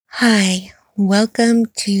Hi, welcome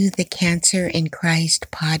to the Cancer in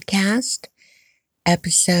Christ podcast,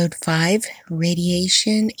 episode 5,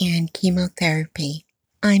 Radiation and Chemotherapy.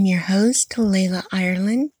 I'm your host, Layla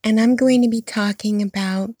Ireland, and I'm going to be talking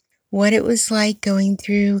about what it was like going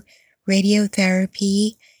through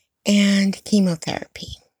radiotherapy and chemotherapy.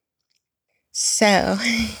 So,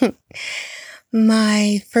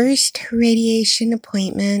 my first radiation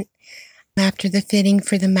appointment after the fitting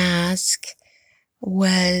for the mask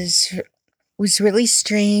was really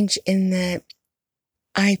strange in that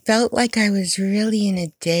I felt like I was really in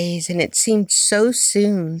a daze, and it seemed so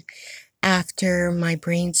soon after my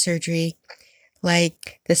brain surgery,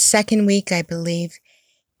 like the second week, I believe.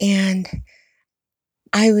 And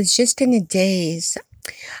I was just in a daze.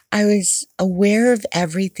 I was aware of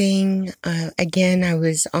everything. Again, I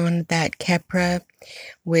was on that Keppra,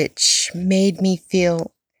 which made me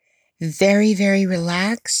feel very, very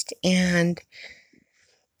relaxed and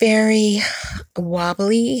very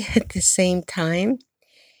wobbly at the same time.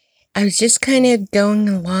 I was just kind of going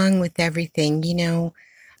along with everything.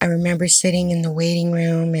 I remember sitting in the waiting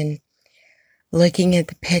room and looking at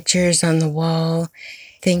the pictures on the wall,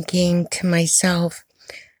 thinking to myself,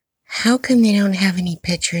 how come they don't have any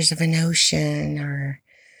pictures of an ocean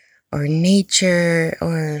or nature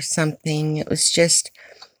or something? It was just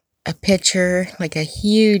a picture, like a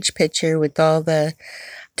huge picture with all the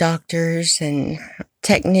doctors and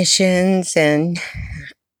technicians, and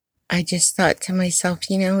I just thought to myself,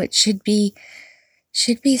 it should be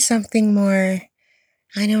something more,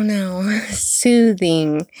 I don't know,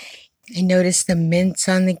 soothing. I noticed the mints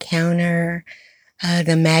on the counter,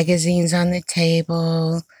 the magazines on the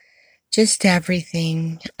table, just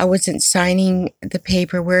everything. I wasn't signing the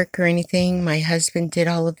paperwork or anything. My husband did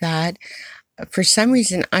all of that. For some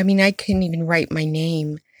reason, I couldn't even write my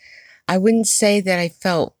name. I wouldn't say that I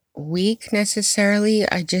felt weak necessarily.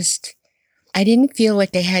 I didn't feel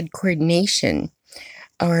like I had coordination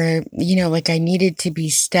or, like I needed to be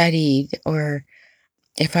studied, or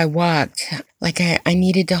if I walked, like I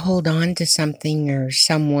needed to hold on to something or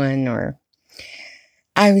someone, or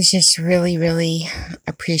I was just really, really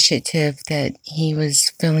appreciative that he was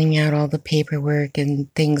filling out all the paperwork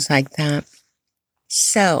and things like that.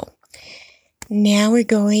 So now we're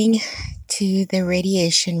going to the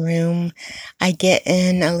radiation room. I get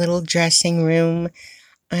in a little dressing room.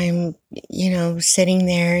 I'm, sitting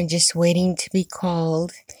there and just waiting to be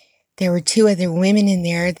called. There were 2 other women in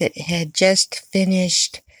there that had just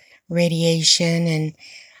finished radiation, and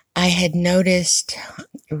I had noticed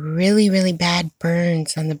really, really bad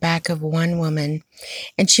burns on the back of one woman.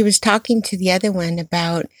 And she was talking to the other one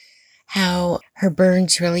about how her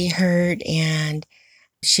burns really hurt, and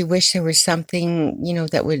she wished there was something,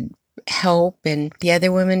 that would help. And the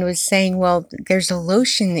other woman was saying, well, there's a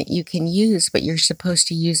lotion that you can use, but you're supposed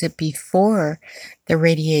to use it before the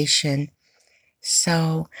radiation.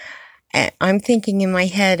 So I'm thinking in my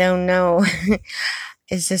head, oh no,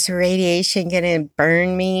 is this radiation going to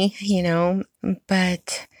burn me?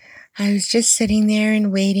 But I was just sitting there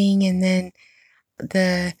and waiting. And then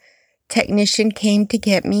the technician came to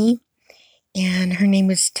get me, and her name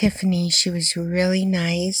was Tiffany. She was really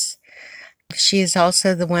nice. She is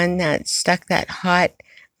also the one that stuck that hot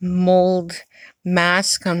mold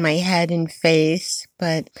mask on my head and face.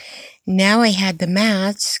 But now I had the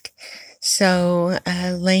mask. So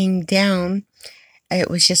laying down, it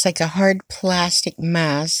was just like a hard plastic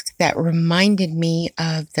mask that reminded me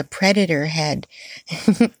of the Predator head,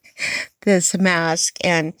 this mask.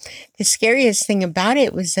 And the scariest thing about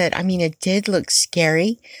it was that, it did look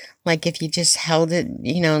scary. Like if you just held it,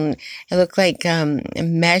 it looked like a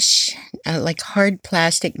mesh, like hard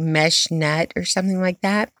plastic mesh net or something like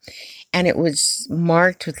that. And it was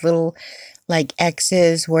marked with little like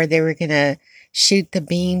X's where they were going to shoot the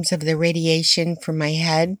beams of the radiation from my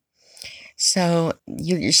head. So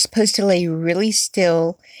you're supposed to lay really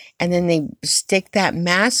still, and then they stick that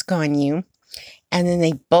mask on you, and then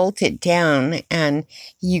they bolt it down, and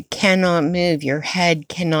you cannot move. Your head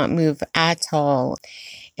cannot move at all.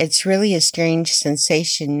 It's really a strange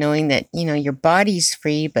sensation knowing that, your body's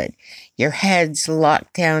free, but your head's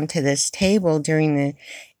locked down to this table during the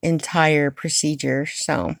entire procedure.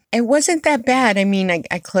 So it wasn't that bad.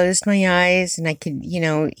 I closed my eyes and I could,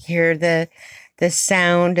 hear the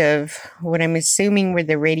sound of what I'm assuming were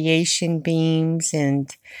the radiation beams. And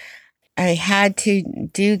I had to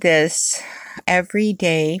do this every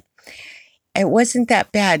day. It wasn't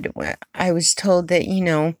that bad. I was told that,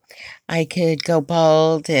 I could go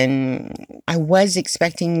bald, and I was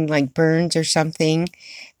expecting like burns or something.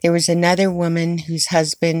 There was another woman whose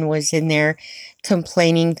husband was in there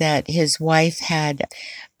complaining that his wife had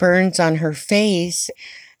burns on her face.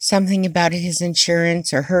 something about his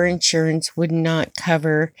insurance or her insurance would not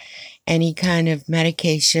cover any kind of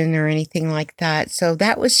medication or anything like that. So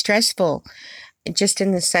that was stressful, just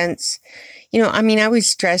in the sense, I was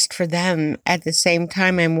stressed for them. At the same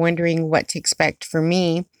time, I'm wondering what to expect for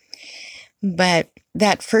me. But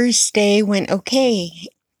that first day went okay.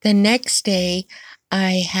 The next day,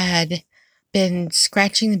 I had been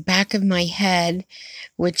scratching the back of my head,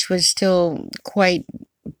 which was still quite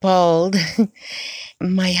bald.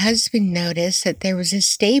 My husband noticed that there was a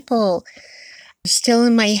staple still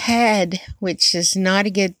in my head, which is not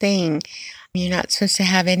a good thing. You're not supposed to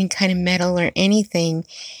have any kind of metal or anything.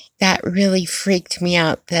 That really freaked me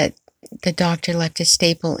out that the doctor left a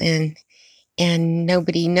staple in and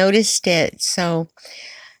nobody noticed it. So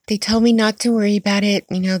they told me not to worry about it.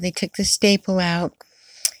 They took the staple out.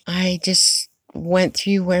 I just went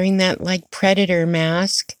through wearing that like predator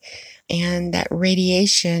mask and that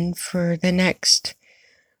radiation for the next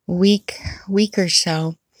week or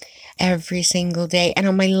so, every single day. And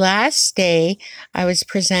on my last day, I was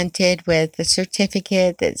presented with a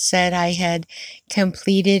certificate that said I had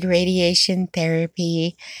completed radiation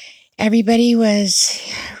therapy. Everybody was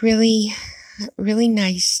really, really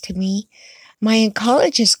nice to me. My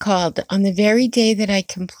oncologist called on the very day that I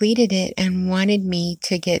completed it and wanted me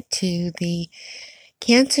to get to the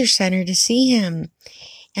cancer center to see him.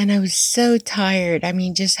 And I was so tired.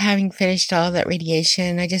 Just having finished all that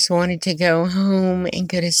radiation, I just wanted to go home and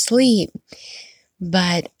go to sleep.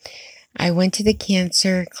 But I went to the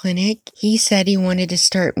cancer clinic. He said he wanted to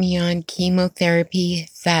start me on chemotherapy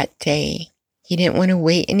that day. He didn't want to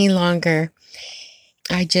wait any longer.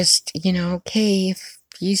 I just, okay, if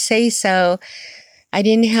you say so. I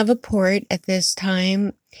didn't have a port at this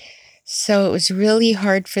time, so it was really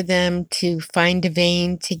hard for them to find a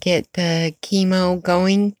vein to get the chemo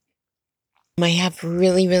going. I have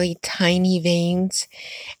really, really tiny veins,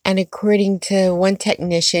 and according to one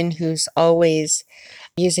technician who's always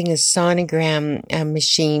using a sonogram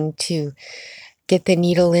machine to get the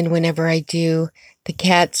needle in whenever I do the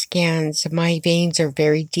CAT scans, my veins are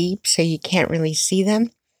very deep, so you can't really see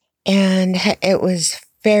them. And it was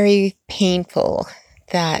very painful,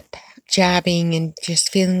 that jabbing and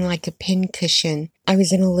just feeling like a pincushion. I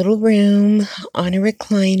was in a little room on a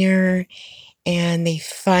recliner, and they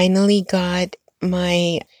finally got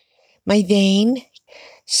my vein,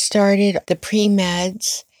 started the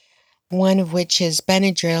pre-meds, one of which is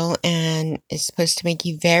Benadryl and is supposed to make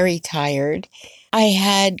you very tired. I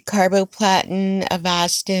had carboplatin,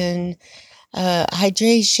 Avastin,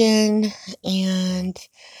 hydration, and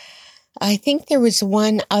I think there was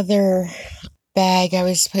one other bag I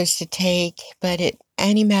was supposed to take, but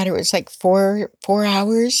any matter, it was like 4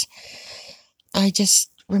 hours. I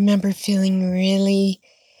just remember feeling really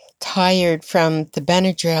tired from the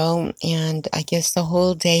Benadryl and I guess the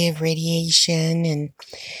whole day of radiation. And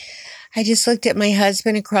I just looked at my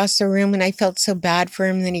husband across the room and I felt so bad for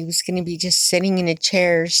him that he was going to be just sitting in a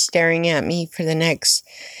chair staring at me for the next,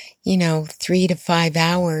 3 to 5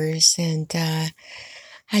 hours. And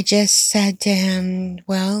I just said to him,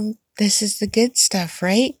 well, this is the good stuff,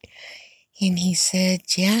 right? And he said,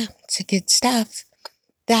 yeah, it's the good stuff.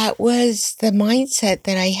 That was the mindset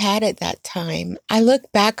that I had at that time. I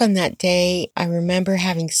look back on that day. I remember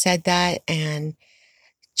having said that and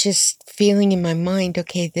just feeling in my mind,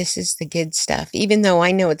 okay, this is the good stuff, even though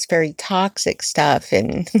I know it's very toxic stuff.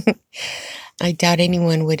 And I doubt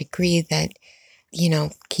anyone would agree that,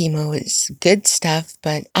 chemo is good stuff.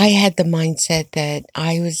 But I had the mindset that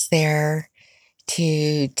I was there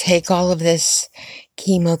to take all of this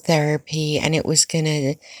chemotherapy and it was going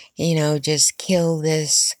to, just kill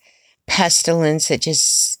this pestilence that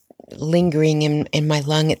just lingering in my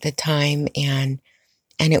lung at the time. And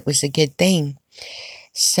it was a good thing.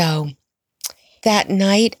 So that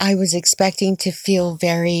night I was expecting to feel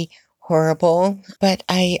very horrible, but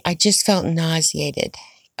I just felt nauseated,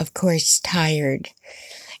 of course, tired.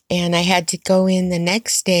 And I had to go in the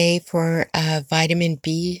next day for a vitamin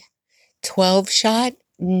B12 shot.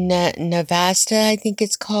 Navasta, I think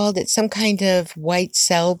it's called. It's some kind of white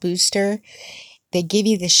cell booster. They give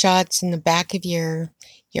you the shots in the back of your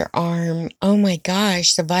arm. Oh my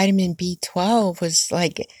gosh, the vitamin B12 was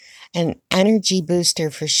like an energy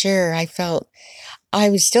booster for sure. I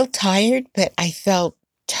was still tired, but I felt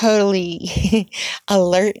totally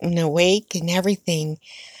alert and awake and everything.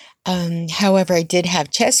 However, I did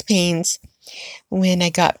have chest pains when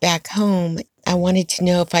I got back home. I wanted to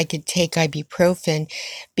know if I could take ibuprofen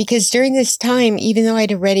because during this time, even though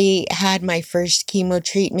I'd already had my first chemo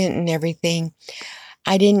treatment and everything,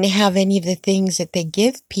 I didn't have any of the things that they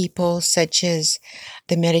give people, such as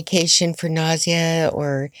the medication for nausea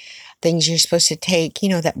or things you're supposed to take,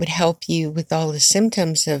 that would help you with all the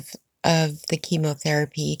symptoms of the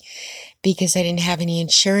chemotherapy, because I didn't have any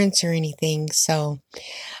insurance or anything. So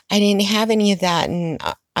I didn't have any of that. And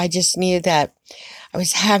I just knew that I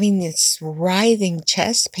was having this writhing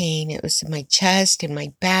chest pain. It was in my chest and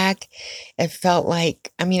my back. It felt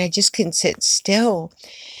like, I just couldn't sit still.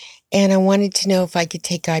 And I wanted to know if I could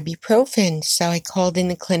take ibuprofen. So I called in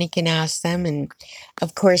the clinic and asked them. And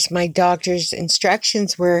of course, my doctor's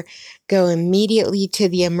instructions were go immediately to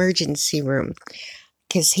the emergency room,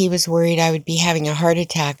 because he was worried I would be having a heart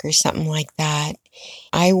attack or something like that.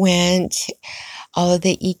 I went. All of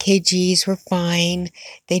the EKGs were fine.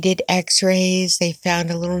 They did x-rays. They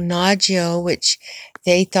found a little nodule, which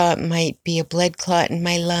they thought might be a blood clot in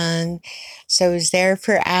my lung. So I was there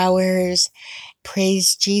for hours.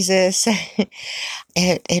 Praise Jesus.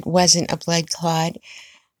 It wasn't a blood clot.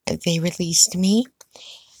 They released me,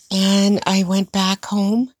 and I went back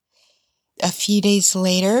home. A few days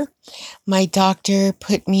later, my doctor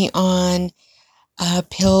put me on a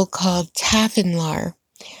pill called Tafinlar,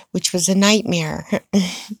 which was a nightmare.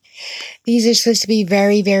 These are supposed to be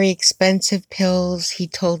very, very expensive pills. He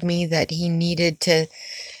told me that he needed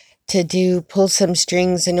to pull some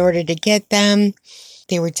strings in order to get them.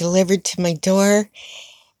 They were delivered to my door,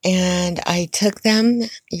 and I took them.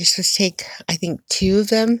 You're supposed to take, I think, 2 of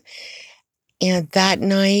them. And that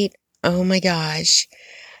night, oh my gosh,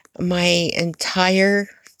 my entire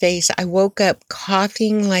face, I woke up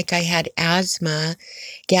coughing like I had asthma,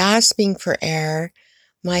 gasping for air.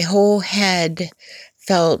 My whole head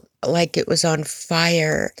felt like it was on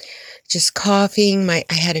fire, just coughing. I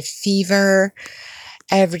had a fever,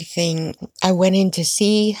 everything. I went in to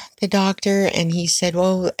see the doctor, and he said,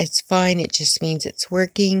 well, it's fine. It just means it's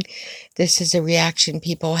working. This is a reaction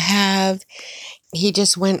people have. He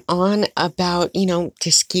just went on about,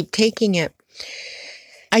 just keep taking it.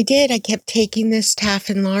 I did. I kept taking this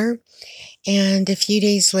Tafinlar, and a few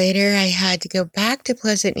days later, I had to go back to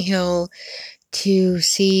Pleasant Hill to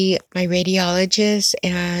see my radiologist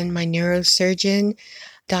and my neurosurgeon,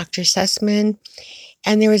 Dr. Sussman.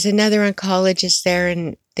 And there was another oncologist there,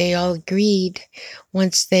 and they all agreed,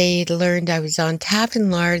 once they learned I was on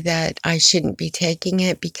Tafinlar, that I shouldn't be taking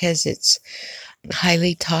it because it's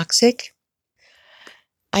highly toxic.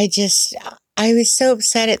 I was so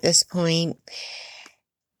upset at this point.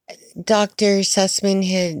 Dr. Sussman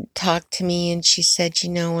had talked to me, and she said,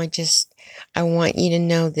 I want you to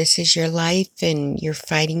know this is your life and you're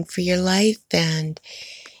fighting for your life. And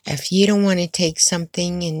if you don't want to take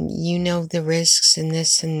something and the risks and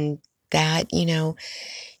this and that, you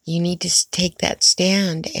need to take that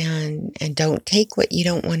stand and don't take what you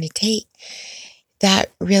don't want to take.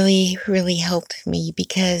 That really, really helped me,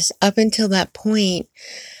 because up until that point,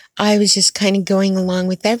 I was just kind of going along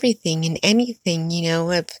with everything and anything,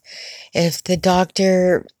 if the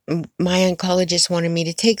doctor, my oncologist, wanted me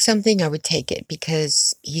to take something, I would take it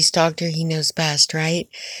because he's doctor, he knows best, right?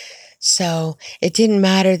 So it didn't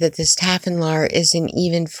matter that this Tafinlar isn't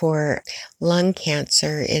even for lung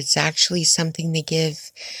cancer. It's actually something they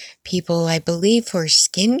give people, I believe, for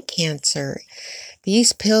skin cancer.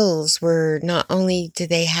 These pills were, not only did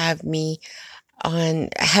they have me on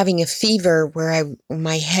having a fever where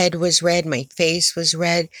my head was red, my face was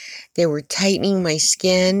red, they were tightening my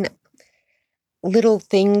skin. Little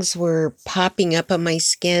things were popping up on my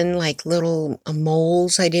skin, like little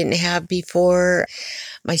moles I didn't have before.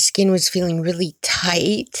 My skin was feeling really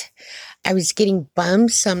tight. I was getting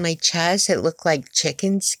bumps on my chest. It looked like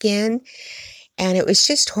chicken skin. And it was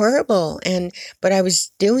just horrible. But I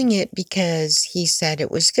was doing it because he said it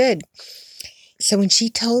was good. So when she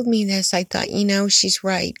told me this, I thought, she's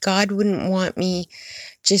right. God wouldn't want me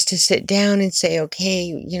just to sit down and say,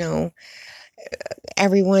 okay,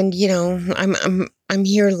 everyone, I'm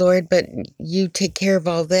here, Lord, but you take care of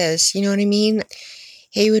all this. You know what I mean?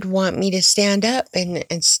 He would want me to stand up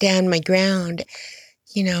and stand my ground.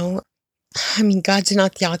 God's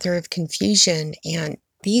not the author of confusion. And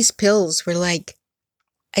these pills were like,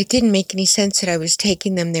 it didn't make any sense that I was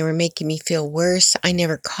taking them. They were making me feel worse. I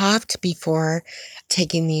never coughed before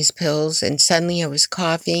taking these pills, and suddenly I was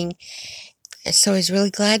coughing. So I was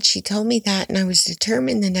really glad she told me that, and I was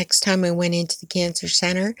determined the next time I went into the cancer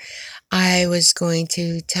center, I was going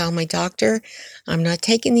to tell my doctor, I'm not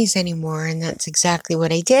taking these anymore, and that's exactly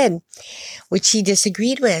what I did, which he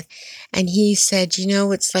disagreed with. And he said,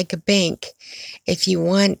 it's like a bank. If you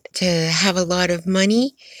want to have a lot of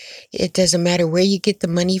money, it doesn't matter where you get the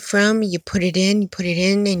money from. You put it in,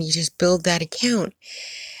 and you just build that account.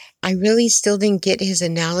 I really still didn't get his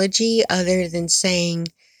analogy, other than saying,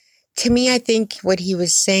 to me, I think what he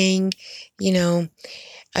was saying,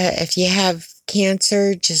 if you have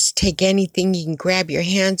cancer, just take anything you can grab your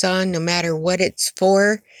hands on, no matter what it's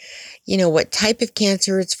for, what type of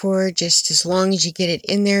cancer it's for, just as long as you get it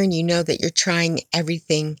in there and you know that you're trying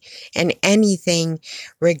everything and anything,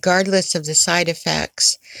 regardless of the side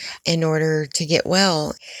effects, in order to get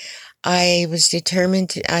well. I was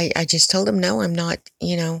determined I just told him, no, I'm not,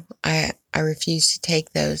 I refuse to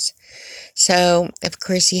take those. So, of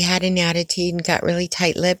course, he had an attitude and got really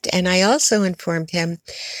tight-lipped. And I also informed him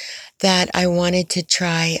that I wanted to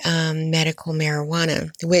try medical marijuana,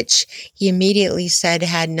 which he immediately said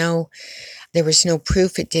there was no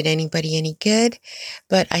proof it did anybody any good.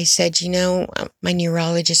 But I said, my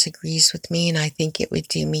neurologist agrees with me and I think it would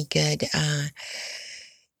do me good.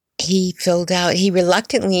 He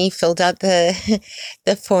reluctantly filled out the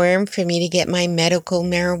the form for me to get my medical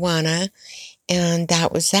marijuana, and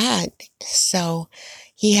that was that. So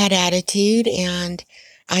he had attitude and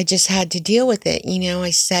I just had to deal with it.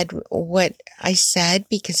 I said what I said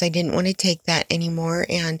because I didn't want to take that anymore,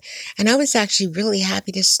 and I was actually really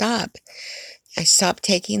happy to stop. I stopped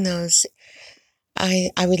taking those.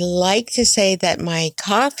 I would like to say that my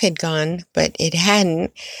cough had gone, but it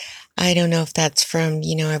hadn't. I don't know if that's from,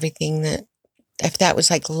 everything if that was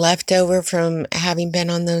like leftover from having been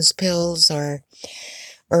on those pills or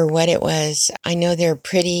what it was. I know they're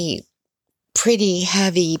pretty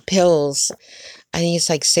heavy pills. I think it's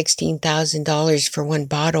like $16,000 for one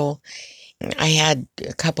bottle. I had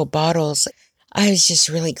a couple bottles. I was just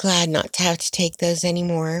really glad not to have to take those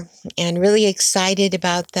anymore and really excited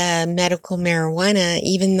about the medical marijuana,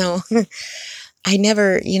 even though I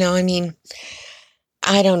never,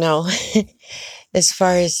 I don't know. As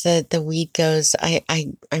far as the weed goes,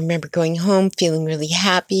 I remember going home feeling really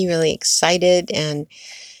happy, really excited, and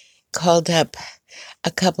called up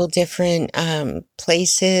a couple different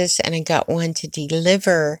places, and I got one to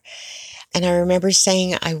deliver. And I remember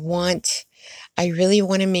saying, I really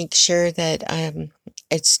want to make sure that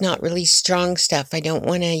it's not really strong stuff. I don't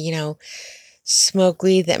want to, smoke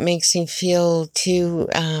weed that makes me feel too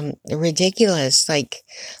ridiculous, like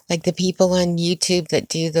the people on YouTube that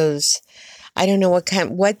do those. I don't know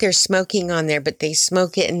what they're smoking on there, but they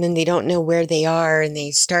smoke it and then they don't know where they are and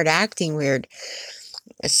they start acting weird.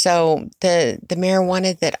 So the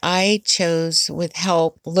marijuana that I chose with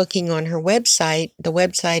help looking on her website, the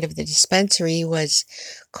website of the dispensary was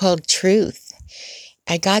called Truth.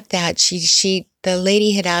 I got that. The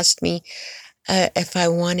lady had asked me if I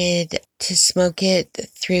wanted to smoke it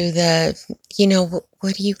through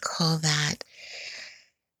what do you call that?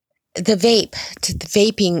 The vape, to the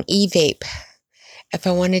vaping, e-vape. If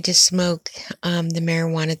I wanted to smoke the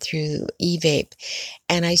marijuana through e-vape.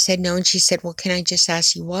 And I said no. And she said, well, can I just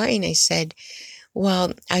ask you why? And I said,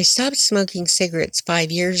 well, I stopped smoking cigarettes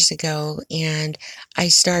 5 years ago and I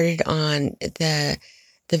started on the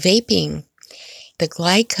vaping, the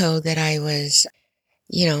Glyco that I was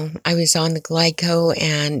on the Glyco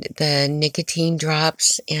and the nicotine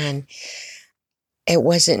drops. And it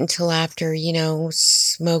wasn't until after,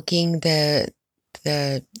 smoking the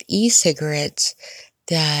e-cigarettes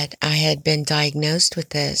that I had been diagnosed with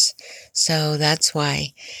this. So that's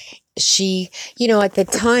why at the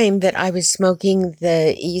time that I was smoking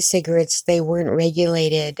the e-cigarettes, they weren't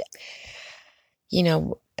regulated, you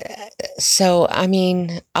know. So, I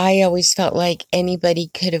mean, I always felt like anybody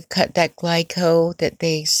could have cut that Glyco that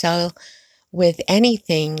they sell with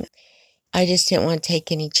anything. I just didn't want to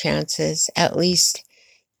take any chances. At least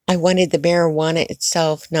I wanted the marijuana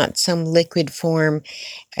itself, not some liquid form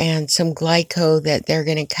and some Glyco that they're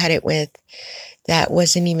going to cut it with that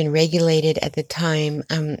wasn't even regulated at the time.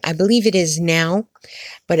 I believe it is now,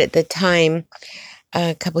 but at the time,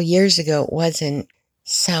 a couple years ago, it wasn't.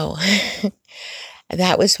 So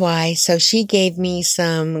that was why. So she gave me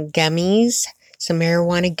some gummies, some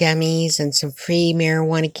marijuana gummies, and some free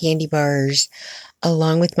marijuana candy bars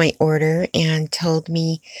along with my order, and told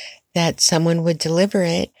me that someone would deliver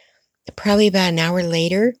it. Probably about an hour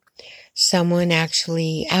later, someone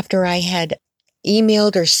actually, after I had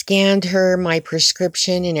emailed or scanned her my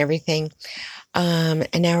prescription and everything,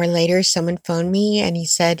 an hour later, someone phoned me and he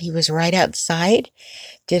said he was right outside.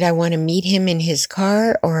 Did I want to meet him in his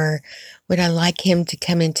car or would I like him to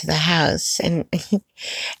come into the house? And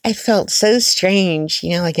I felt so strange,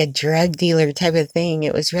 like a drug dealer type of thing.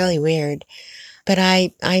 It was really weird. But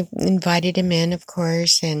I invited him in, of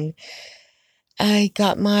course, and I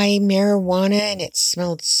got my marijuana and it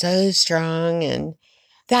smelled so strong. And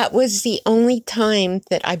that was the only time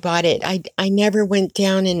that I bought it. I never went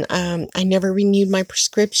down and I never renewed my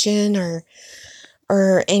prescription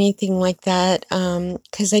or anything like that.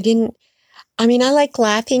 'Cause I like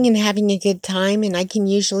laughing and having a good time, and I can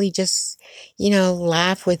usually just,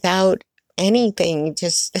 laugh without anything.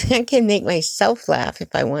 Just I can make myself laugh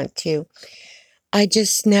if I want to. I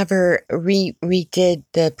just never redid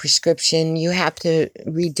the prescription. You have to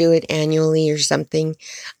redo it annually or something.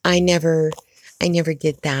 I never I never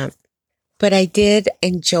did that. But I did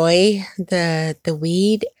enjoy the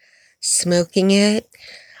weed, smoking it.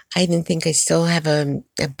 I didn't think I still have a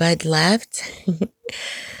bud left.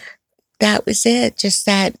 That was it. Just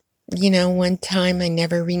that, one time I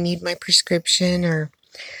never renewed my prescription or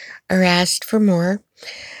asked for more.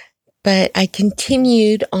 But I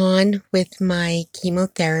continued on with my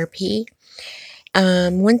chemotherapy.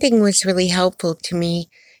 One thing was really helpful to me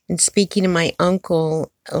in speaking to my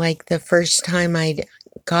uncle, like the first time I'd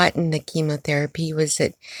gotten the chemotherapy, was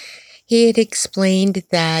that he had explained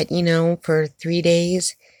that, for 3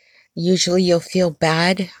 days, usually you'll feel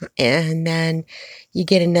bad, and then you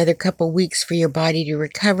get another couple weeks for your body to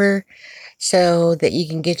recover so that you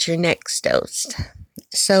can get your next dose.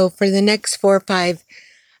 So for the next 4 or 5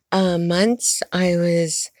 months, I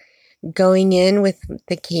was going in with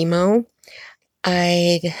the chemo.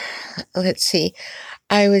 Let's see,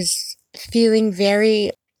 I was feeling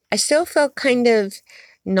I still felt kind of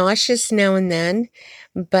nauseous now and then,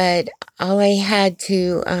 but all I had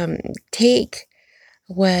to take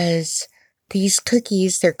was these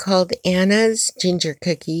cookies. They're called Anna's ginger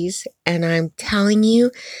cookies. And I'm telling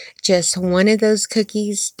you, just one of those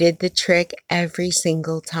cookies did the trick every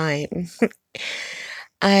single time.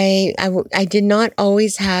 I did not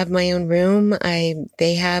always have my own room.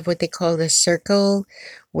 They have what they call the circle,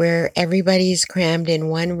 where everybody's crammed in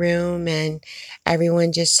one room and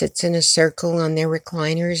everyone just sits in a circle on their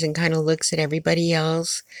recliners and kind of looks at everybody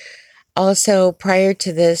else. Also, prior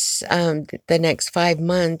to this, the next 5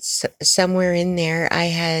 months, somewhere in there, I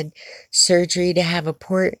had surgery to have a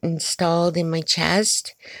port installed in my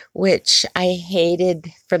chest, which I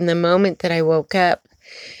hated from the moment that I woke up,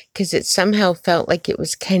 because it somehow felt like it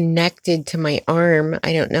was connected to my arm.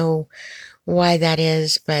 I don't know why that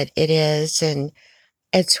is, but it is. And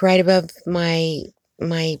it's right above my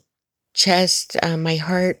chest, my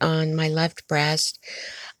heart on my left breast.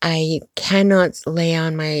 I cannot lay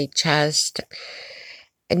on my chest.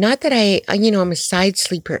 Not that I'm a side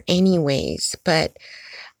sleeper anyways, but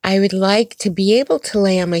I would like to be able to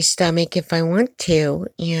lay on my stomach if I want to.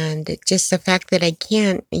 And just the fact that I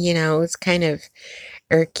can't, it's kind of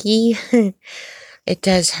irky. It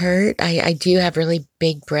does hurt. I do have really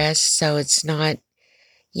big breasts, so it's not,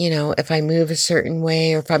 if I move a certain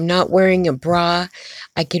way or if I'm not wearing a bra,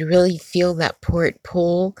 I could really feel that port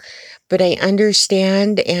pull. But I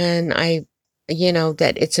understand, and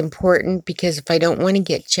that it's important, because if I don't want to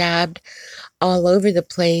get jabbed all over the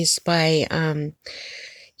place by,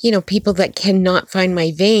 people that cannot find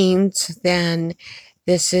my veins, then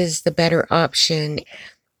this is the better option.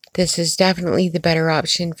 This is definitely the better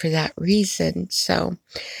option for that reason. So,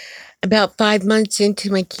 about 5 months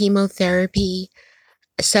into my chemotherapy,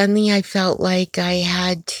 suddenly I felt like I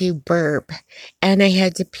had to burp and I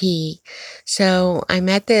had to pee. So, I'm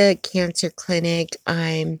at the cancer clinic.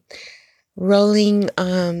 I'm rolling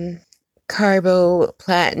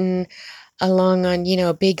carboplatin along on,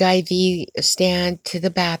 a big IV stand to the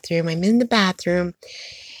bathroom. I'm in the bathroom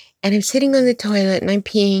and I'm sitting on the toilet and I'm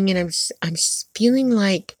peeing, and I'm feeling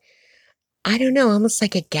like, I don't know, almost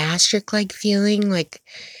like a gastric like feeling, like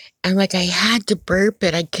I had to burp,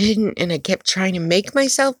 but I couldn't, and I kept trying to make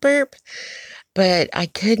myself burp, but I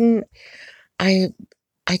couldn't. I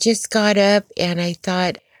I just got up and I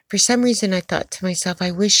thought, for some reason, I thought to myself,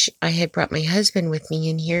 I wish I had brought my husband with me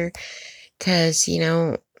in here, because,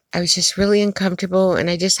 I was just really uncomfortable, and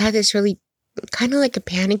I just had this really kind of like a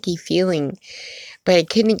panicky feeling, but I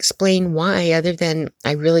couldn't explain why, other than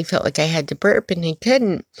I really felt like I had to burp and I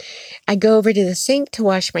couldn't. I go over to the sink to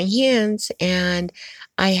wash my hands, and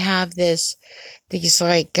I have these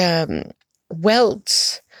like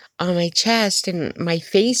welts on my chest, and my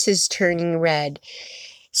face is turning red.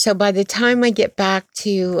 So by the time I get back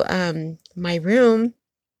to my room,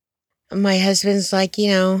 my husband's like,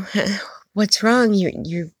 what's wrong?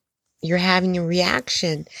 You're having a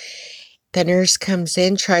reaction. The nurse comes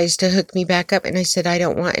in, tries to hook me back up, and I said, I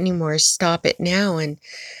don't want any more. Stop it now. And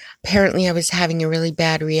apparently I was having a really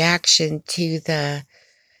bad reaction to the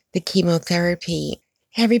chemotherapy.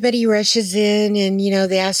 Everybody rushes in, and,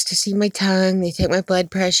 they ask to see my tongue. They take my blood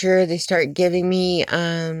pressure. They start giving me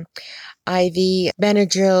IV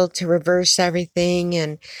Benadryl to reverse everything,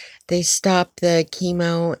 and they stop the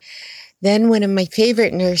chemo. Then one of my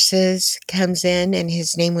favorite nurses comes in, and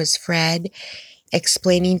his name was Fred,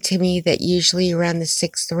 explaining to me that usually around the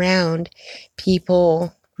 6th round,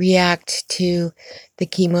 people react to the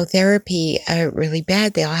chemotherapy really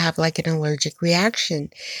bad. They all have like an allergic reaction.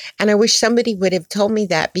 And I wish somebody would have told me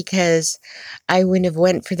that, because I wouldn't have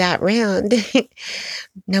went for that round.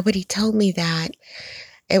 Nobody told me that.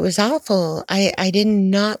 It was awful. I did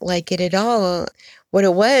not like it at all. What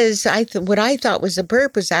it was, what I thought was a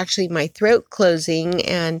burp was actually my throat closing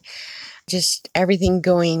and just everything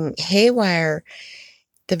going haywire.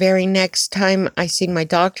 The very next time I seen my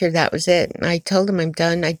doctor, that was it. And I told him I'm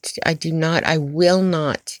done. I will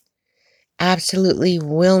not, absolutely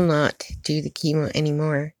will not do the chemo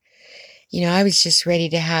anymore. I was just ready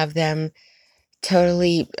to have them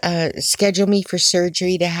totally schedule me for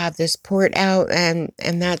surgery to have this port out, and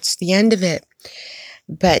that's the end of it.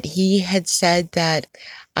 But he had said that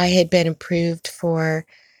I had been approved for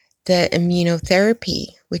the immunotherapy,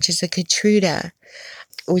 which is a Keytruda,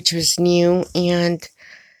 which was new. And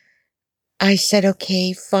I said,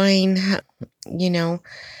 okay, fine.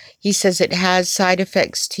 He says it has side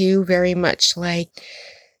effects too, very much like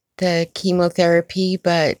the chemotherapy,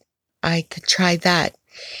 but I could try that.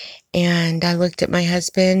 And I looked at my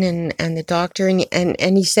husband and the doctor,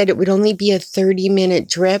 and he said it would only be a 30-minute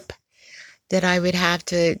drip that I would have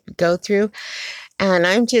to go through. And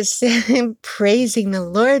I'm just praising the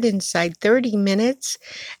Lord inside 30 minutes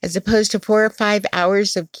as opposed to 4 or 5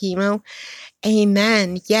 hours of chemo.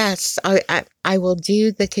 Amen. Yes, I will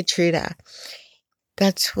do the Keytruda.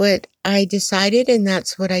 That's what I decided, and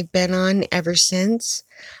that's what I've been on ever since.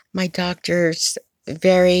 My doctor's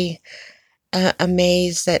very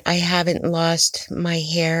amazed that I haven't lost my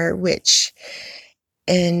hair, which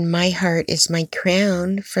in my heart is my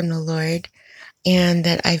crown from the Lord, and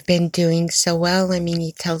that I've been doing so well. I mean,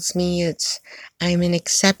 he tells me I'm an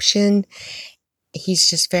exception. He's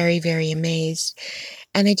just very, very amazed.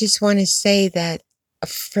 And I just want to say that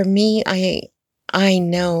for me, I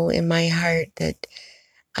know in my heart that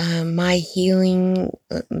my healing,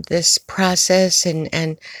 this process,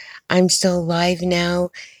 and I'm still alive now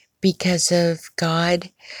because of God,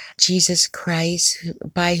 Jesus Christ,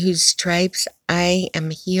 by whose stripes I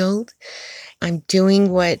am healed. I'm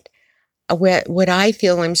doing what I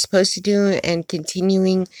feel I'm supposed to do, and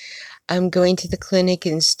continuing. I'm going to the clinic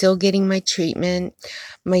and still getting my treatment.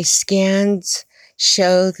 My scans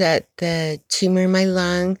show that the tumor in my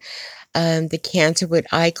lung, the cancer, what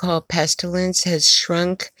I call pestilence, has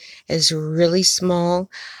shrunk, is really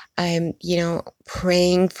small. I'm,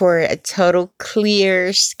 praying for a total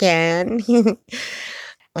clear scan.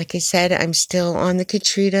 Like I said, I'm still on the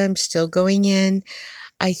Keytruda. I'm still going in.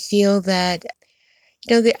 I feel that,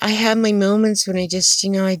 I have my moments when I just,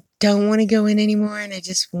 I don't want to go in anymore, and I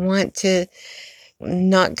just want to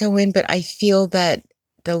not go in, but I feel that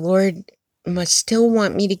the Lord must still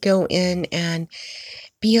want me to go in and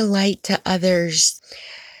be a light to others.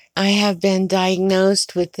 I have been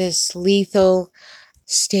diagnosed with this lethal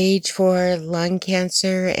stage 4 lung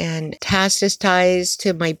cancer and metastasized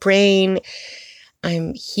to my brain.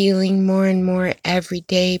 I'm healing more and more every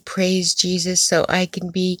day. Praise Jesus, so I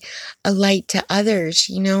can be a light to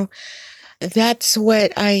others. That's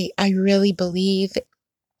what I really believe,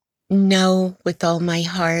 know with all my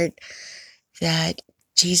heart, that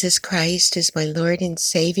Jesus Christ is my Lord and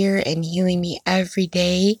Savior and healing me every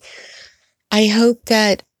day. I hope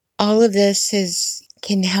that all of this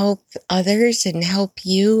can help others and help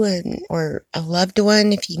you, or a loved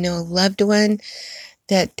one, if you know a loved one,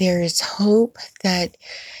 that there is hope, that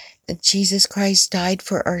Jesus Christ died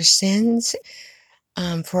for our sins,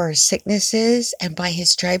 for our sicknesses, and by his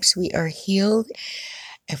stripes we are healed.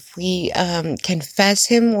 If we confess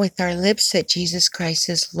him with our lips that Jesus Christ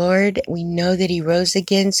is Lord, we know that he rose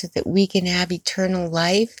again so that we can have eternal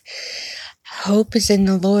life. Hope is in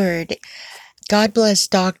the Lord. God bless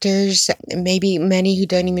doctors, maybe many who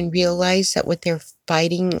don't even realize that what they're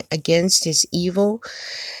fighting against is evil,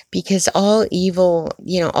 because all evil,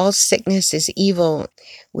 all sickness is evil.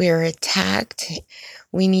 We're attacked.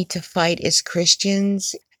 We need to fight as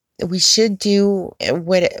Christians. We should do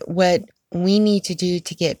what we need to do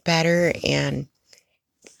to get better, and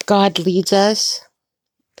God leads us.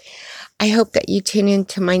 I hope that you tune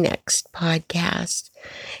into my next podcast.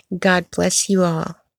 God bless you all.